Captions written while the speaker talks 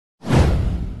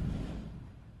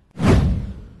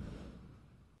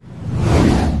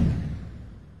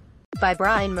by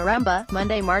Brian Murumba,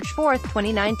 Monday, March 4,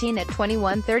 2019 at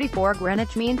 21:34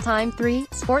 Greenwich Mean Time. 3.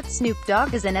 Sports. Snoop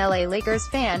Dogg is an LA Lakers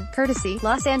fan, courtesy.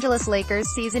 Los Angeles Lakers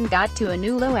season got to a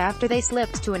new low after they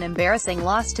slipped to an embarrassing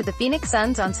loss to the Phoenix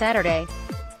Suns on Saturday.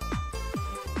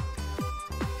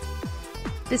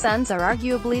 The Suns are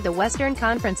arguably the Western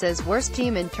Conference's worst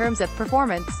team in terms of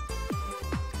performance.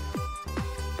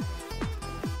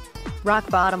 Rock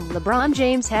bottom LeBron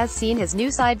James has seen his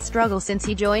new side struggle since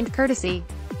he joined courtesy.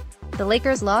 The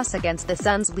Lakers' loss against the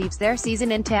Suns leaves their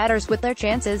season in tatters, with their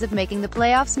chances of making the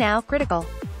playoffs now critical.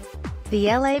 The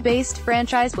LA-based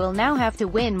franchise will now have to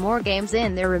win more games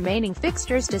in their remaining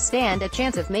fixtures to stand a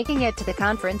chance of making it to the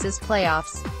conference's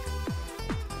playoffs.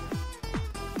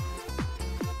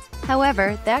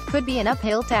 However, that could be an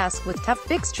uphill task with tough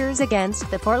fixtures against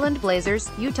the Portland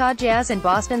Blazers, Utah Jazz and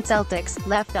Boston Celtics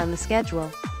left on the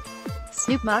schedule.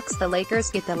 Snoop mocks the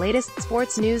Lakers. Get the latest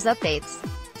sports news updates.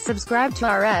 Subscribe to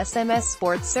our SMS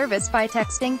sports service by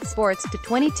texting SPORTS to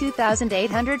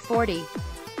 22840.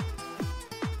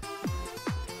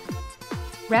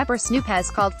 Rapper Snoop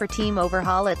has called for team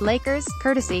overhaul at Lakers,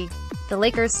 courtesy. The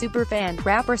Lakers superfan,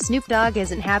 rapper Snoop Dogg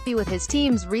isn't happy with his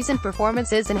team's recent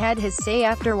performances and had his say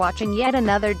after watching yet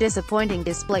another disappointing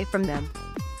display from them.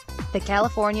 The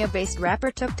California-based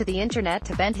rapper took to the internet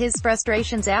to vent his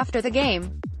frustrations after the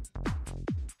game.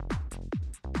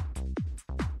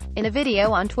 In a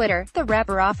video on Twitter, the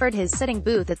rapper offered his sitting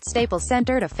booth at Staples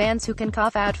Center to fans who can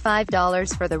cough out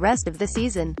 $5 for the rest of the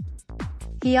season.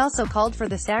 He also called for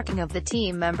the sacking of the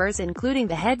team members, including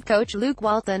the head coach Luke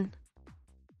Walton.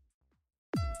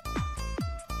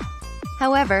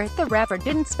 However, the rapper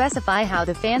didn't specify how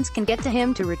the fans can get to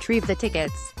him to retrieve the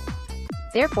tickets.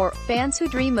 Therefore, fans who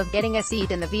dream of getting a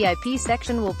seat in the VIP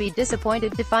section will be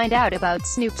disappointed to find out about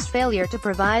Snoop's failure to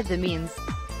provide the means.